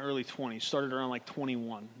I'm in my early 20s, started around like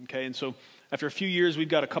 21, okay? And so after a few years, we've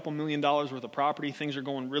got a couple $1 million worth of property. Things are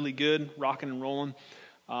going really good, rocking and rolling.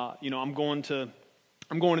 I'm going to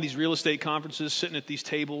these real estate conferences, sitting at these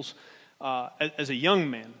tables as a young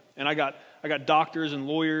man. And I got doctors and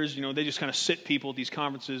lawyers, they just kind of sit people at these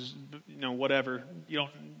conferences, whatever,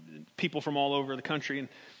 people from all over the country.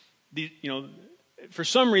 And for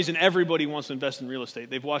some reason, everybody wants to invest in real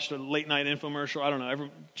estate. They've watched a late night infomercial. I don't know.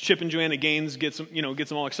 Chip and Joanna Gaines gets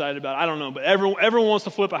them all excited about it. I don't know, but everyone wants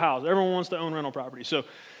to flip a house. Everyone wants to own rental property. So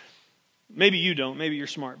maybe you don't. Maybe you're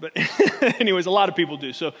smart. But anyways, a lot of people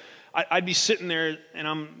do. So I'd be sitting there, and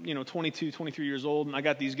I'm 22, 23 years old, and I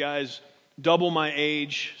got these guys double my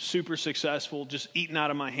age, super successful, just eating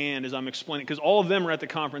out of my hand as I'm explaining. Because all of them are at the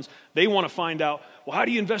conference. They want to find out, well, how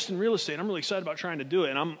do you invest in real estate? I'm really excited about trying to do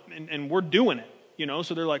it, and we're doing it.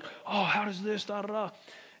 So they're like, oh, how does this, da, da, da.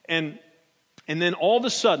 And then all of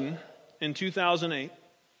a sudden, in 2008,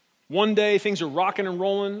 one day things are rocking and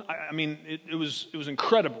rolling. I mean, it was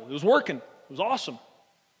incredible. It was working. It was awesome.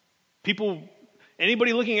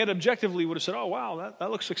 Anybody looking at it objectively would have said, oh, wow,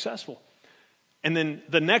 that looks successful. And then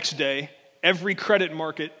the next day, every credit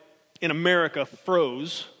market in America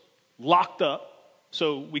froze, locked up,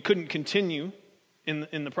 so we couldn't continue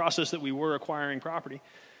in the process that we were acquiring property.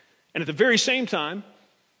 And at the very same time,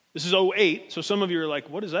 this is 2008, so some of you are like,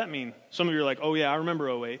 what does that mean? Some of you are like, oh yeah, I remember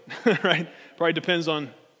 2008, right? Probably depends on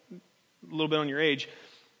a little bit on your age.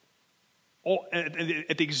 At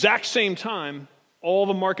the exact same time, all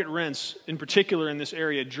the market rents, in particular in this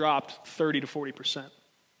area, dropped 30 to 40%.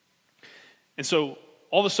 And so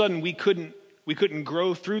all of a sudden, we couldn't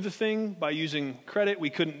grow through the thing by using credit.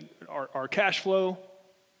 Our cash flow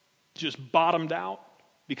just bottomed out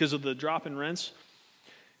because of the drop in rents.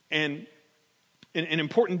 And an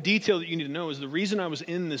important detail that you need to know is the reason I was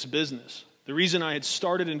in this business, the reason I had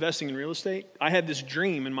started investing in real estate, I had this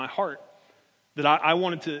dream in my heart that I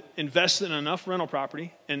wanted to invest in enough rental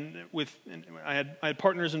property, and I had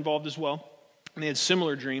partners involved as well, and they had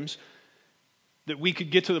similar dreams, that we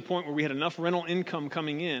could get to the point where we had enough rental income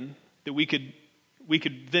coming in that we could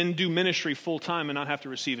then do ministry full time and not have to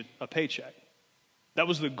receive a paycheck. That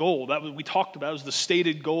was the goal. We talked about. That was the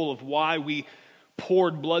stated goal of why we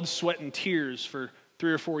poured blood, sweat, and tears for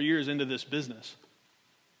 3 or 4 years into this business.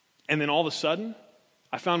 And then all of a sudden,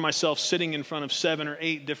 I found myself sitting in front of 7 or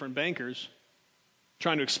 8 different bankers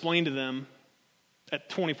trying to explain to them at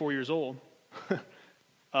 24 years old,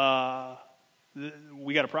 we got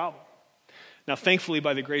a problem. Now, thankfully,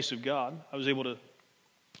 by the grace of God, I was able to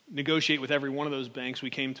negotiate with every one of those banks.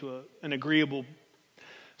 We came to an agreeable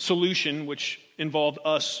solution, which involved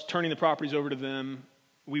us turning the properties over to them.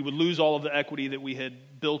 We would lose all of the equity that we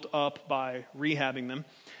had built up by rehabbing them,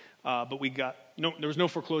 but there was no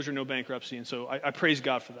foreclosure, no bankruptcy, and so I praise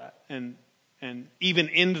God for that. And even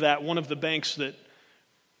in that, one of the banks that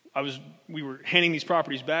we were handing these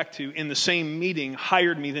properties back to, in the same meeting,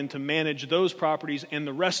 hired me then to manage those properties and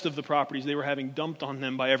the rest of the properties they were having dumped on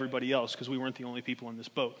them by everybody else, because we weren't the only people in this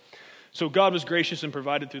boat. So God was gracious and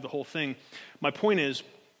provided through the whole thing. My point is,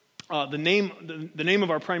 the name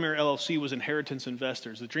of our primary LLC was Inheritance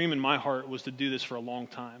Investors. The dream in my heart was to do this for a long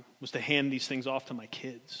time, was to hand these things off to my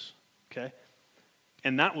kids, okay?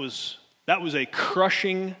 And that was a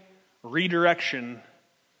crushing redirection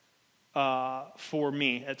for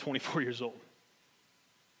me at 24 years old.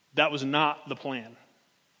 That was not the plan.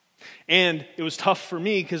 And it was tough for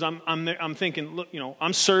me because I'm thinking, look,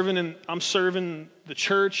 I'm serving the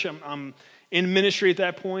church. I'm in ministry at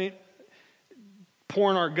that point.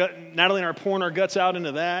 Natalie and I are pouring our guts out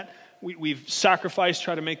into that. We've sacrificed,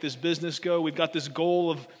 try to make this business go. We've got this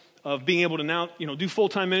goal of being able to now, do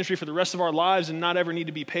full-time ministry for the rest of our lives and not ever need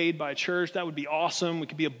to be paid by a church. That would be awesome. We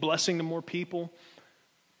could be a blessing to more people.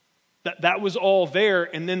 That was all there,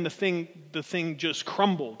 and then the thing just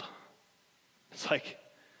crumbled. It's like,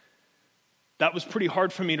 that was pretty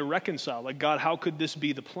hard for me to reconcile. Like, God, how could this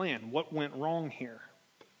be the plan? What went wrong here?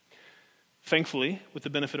 Thankfully, with the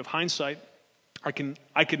benefit of hindsight, I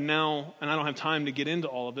could now, and I don't have time to get into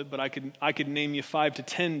all of it, but I could name you 5 to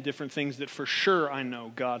 10 different things that for sure I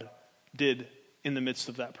know God did in the midst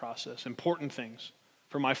of that process. Important things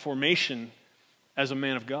for my formation as a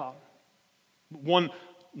man of God. One,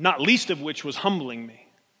 not least of which, was humbling me,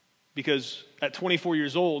 because at 24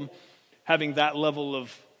 years old, having that level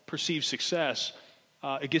of perceived success,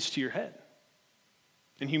 it gets to your head.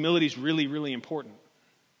 And humility is really, really important.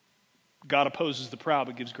 God opposes the proud,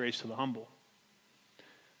 but gives grace to the humble.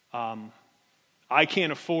 I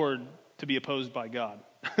can't afford to be opposed by God.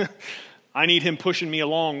 I need him pushing me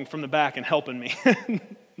along from the back and helping me,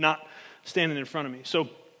 not standing in front of me. So,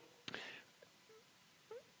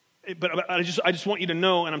 but I just want you to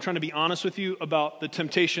know, and I'm trying to be honest with you about the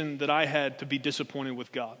temptation that I had to be disappointed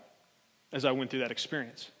with God as I went through that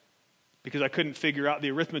experience. Because I couldn't figure out,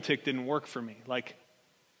 the arithmetic didn't work for me. Like,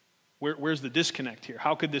 where's the disconnect here?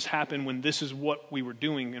 How could this happen when this is what we were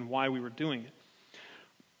doing and why we were doing it?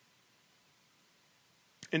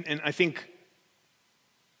 And I think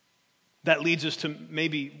that leads us to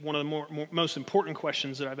maybe one of the most important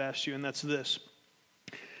questions that I've asked you, and that's this.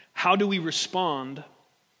 How do we respond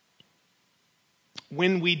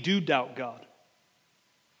when we do doubt God?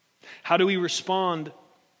 How do we respond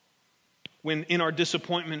when in our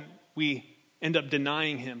disappointment we end up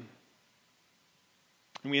denying Him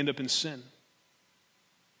and we end up in sin?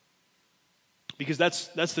 Because that's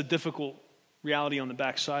the difficult reality on the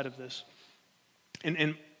backside of this.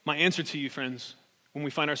 And my answer to you, friends, when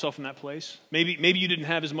we find ourselves in that place, maybe you didn't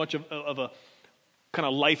have as much of a kind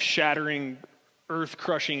of life-shattering,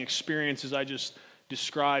 earth-crushing experience as I just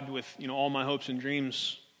described with, all my hopes and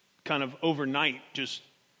dreams kind of overnight just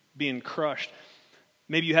being crushed.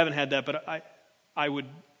 Maybe you haven't had that, but I would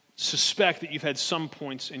suspect that you've had some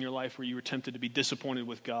points in your life where you were tempted to be disappointed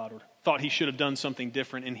with God or thought He should have done something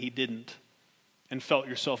different and He didn't, and felt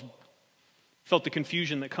the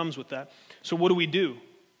confusion that comes with that. So what do we do?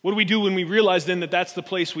 What do we do when we realize then that that's the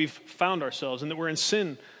place we've found ourselves and that we're in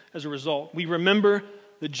sin as a result? We remember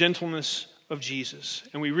the gentleness of Jesus,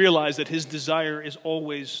 and we realize that His desire is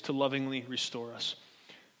always to lovingly restore us.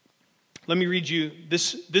 Let me read you,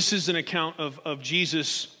 this is an account of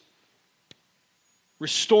Jesus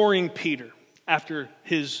restoring Peter after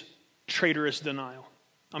his traitorous denial.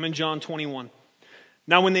 I'm in John 21.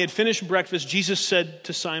 Now when they had finished breakfast, Jesus said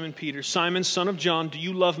to Simon Peter, "Simon, son of John, do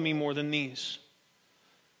you love me more than these?"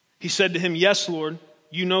 He said to him, "Yes, Lord,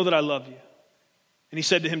 you know that I love you." And he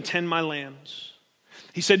said to him, "Tend my lambs."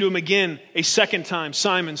 He said to him again a second time,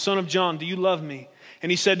 "Simon, son of John, do you love me?"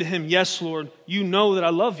 And he said to him, "Yes, Lord, you know that I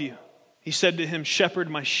love you." He said to him, "Shepherd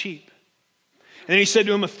my sheep." And then he said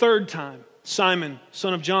to him a third time, "Simon,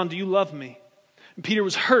 son of John, do you love me?" And Peter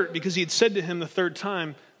was hurt because he had said to him the third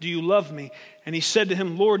time, "Do you love me?" And he said to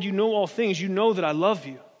him, "Lord, you know all things. You know that I love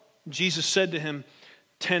you." And Jesus said to him,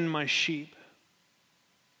 "Tend my sheep."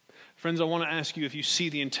 Friends, I want to ask you if you see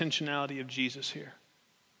the intentionality of Jesus here.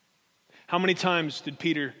 How many times did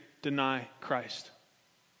Peter deny Christ?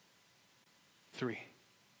 3.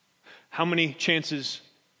 How many chances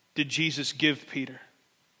did Jesus give Peter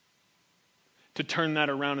to turn that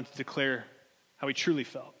around and to declare how he truly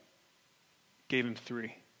felt? Gave him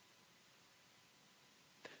 3.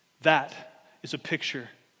 That is a picture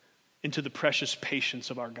into the precious patience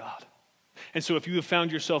of our God. And so if you have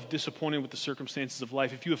found yourself disappointed with the circumstances of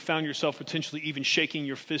life, if you have found yourself potentially even shaking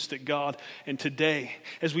your fist at God, and today,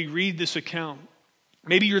 as we read this account,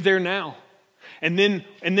 maybe you're there now. And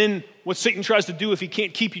then what Satan tries to do if he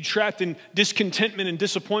can't keep you trapped in discontentment and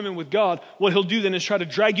disappointment with God, what he'll do then is try to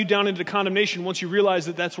drag you down into condemnation once you realize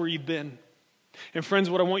that that's where you've been. And friends,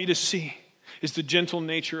 what I want you to see is the gentle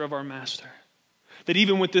nature of our Master. That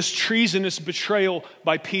even with this treasonous betrayal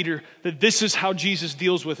by Peter, that this is how Jesus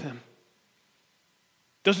deals with him.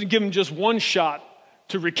 Doesn't give him just one shot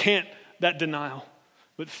to recant that denial,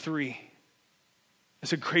 but 3.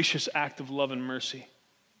 It's a gracious act of love and mercy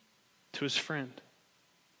to his friend.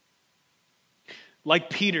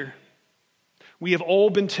 Like Peter, we have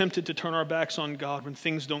all been tempted to turn our backs on God when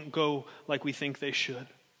things don't go like we think they should.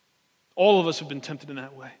 All of us have been tempted in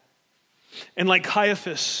that way. And like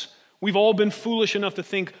Caiaphas, we've all been foolish enough to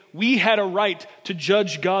think we had a right to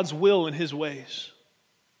judge God's will and His ways.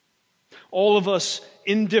 All of us,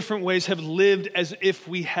 in different ways, have lived as if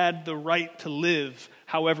we had the right to live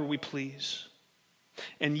however we please.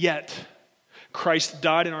 And yet, Christ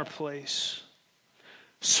died in our place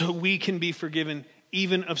so we can be forgiven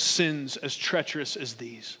even of sins as treacherous as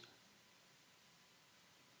these.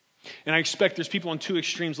 And I expect there's people on 2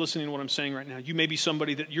 extremes listening to what I'm saying right now. You may be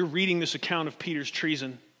somebody that you're reading this account of Peter's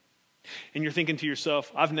treason, and you're thinking to yourself,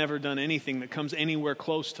 I've never done anything that comes anywhere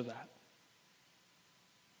close to that.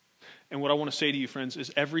 And what I want to say to you, friends,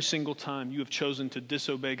 is every single time you have chosen to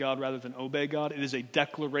disobey God rather than obey God, it is a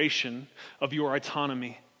declaration of your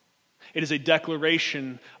autonomy. It is a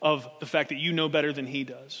declaration of the fact that you know better than He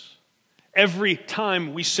does. Every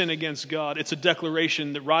time we sin against God, it's a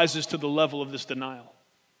declaration that rises to the level of this denial.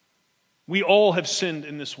 We all have sinned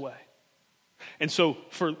in this way. And so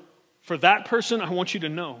for that person, I want you to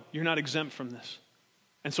know you're not exempt from this.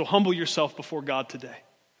 And so humble yourself before God today.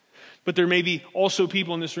 But there may be also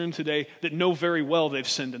people in this room today that know very well they've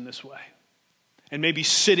sinned in this way. And may be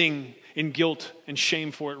sitting in guilt and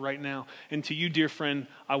shame for it right now. And to you, dear friend,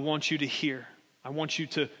 I want you to hear I want you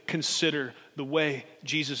to consider the way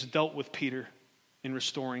Jesus dealt with Peter in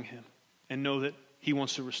restoring him and know that he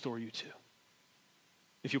wants to restore you too.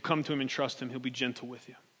 If you'll come to him and trust him, he'll be gentle with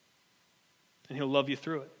you. And he'll love you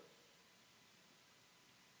through it.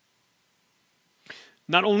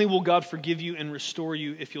 Not only will God forgive you and restore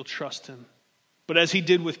you if you'll trust him, but as he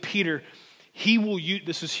did with Peter, he will use,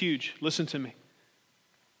 this is huge, listen to me.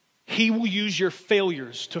 He will use your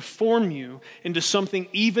failures to form you into something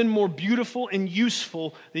even more beautiful and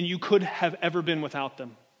useful than you could have ever been without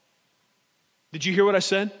them. Did you hear what I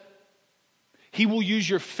said? He will use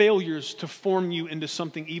your failures to form you into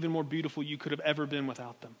something even more beautiful you could have ever been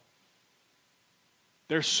without them.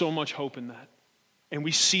 There's so much hope in that. And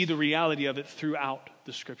we see the reality of it throughout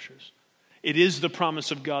the scriptures. It is the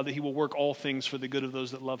promise of God that he will work all things for the good of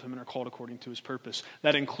those that love him and are called according to his purpose.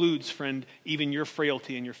 That includes, friend, even your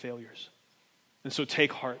frailty and your failures. And so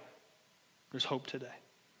take heart. There's hope today.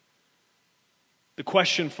 The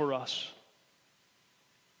question for us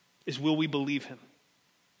is, will we believe him?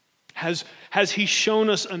 Has he shown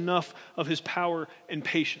us enough of his power and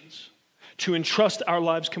patience to entrust our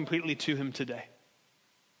lives completely to him today?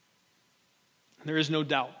 There is no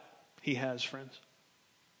doubt he has, friends.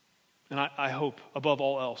 And I hope, above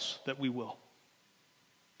all else, that we will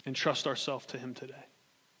entrust ourselves to him today.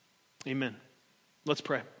 Amen. Let's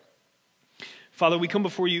pray. Father, we come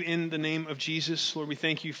before you in the name of Jesus. Lord, we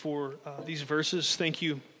thank you for these verses. Thank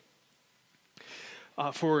you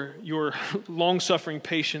for your long-suffering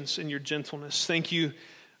patience and your gentleness. Thank you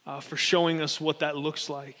for showing us what that looks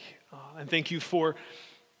like. And thank you for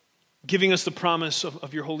giving us the promise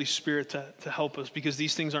of your Holy Spirit to help us, because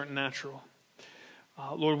these things aren't natural.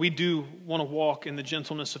 Lord, we do want to walk in the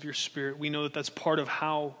gentleness of your Spirit. We know that that's part of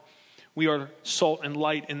how we are salt and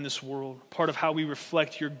light in this world, part of how we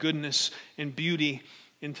reflect your goodness and beauty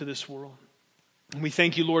into this world. And we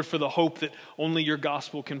thank you, Lord, for the hope that only your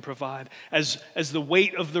gospel can provide. As the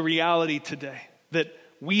weight of the reality today, that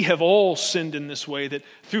we have all sinned in this way, that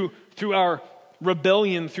through our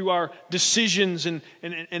rebellion, through our decisions, and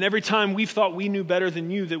every time we've thought we knew better than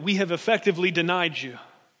you, that we have effectively denied you.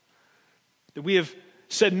 That we have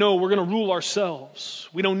said, no, we're going to rule ourselves.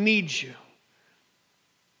 We don't need you.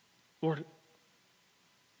 Lord,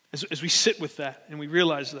 as we sit with that and we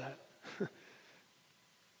realize that,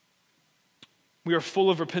 we are full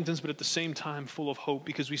of repentance, but at the same time full of hope,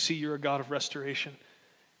 because we see you're a God of restoration.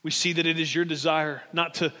 We see that it is your desire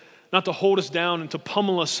not to hold us down and to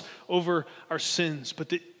pummel us over our sins, but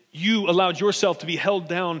that you allowed yourself to be held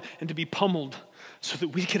down and to be pummeled so that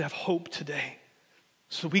we could have hope today,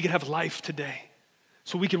 so we could have life today,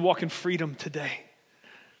 so we could walk in freedom today.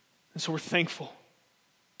 And so we're thankful.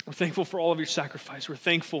 We're thankful for all of your sacrifice. We're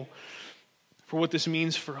thankful for what this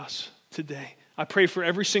means for us today. I pray for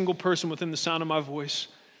every single person within the sound of my voice,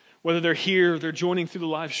 whether they're here or they're joining through the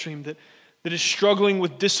live stream, that is struggling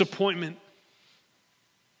with disappointment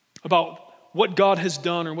about what God has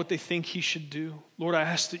done or what they think he should do. Lord, I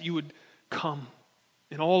ask that you would come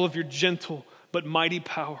in all of your gentle but mighty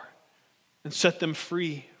power and set them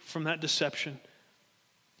free from that deception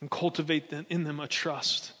and cultivate in them a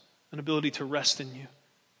trust, an ability to rest in you.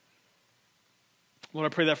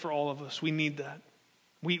 Lord, I pray that for all of us. We need that.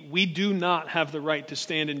 We do not have the right to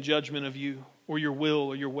stand in judgment of you or your will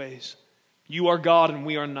or your ways. You are God and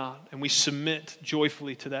we are not, and we submit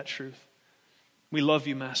joyfully to that truth. We love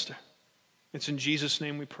you, Master. It's in Jesus'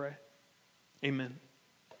 name we pray. Amen.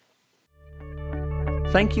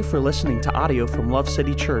 Thank you for listening to audio from Love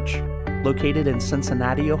City Church, located in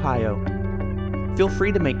Cincinnati, Ohio. Feel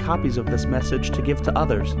free to make copies of this message to give to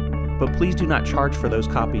others, but please do not charge for those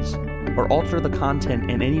copies or alter the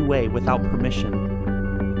content in any way without permission.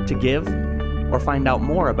 To give or find out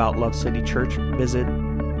more about Love City Church, visit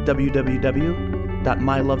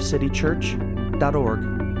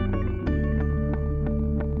www.mylovecitychurch.org.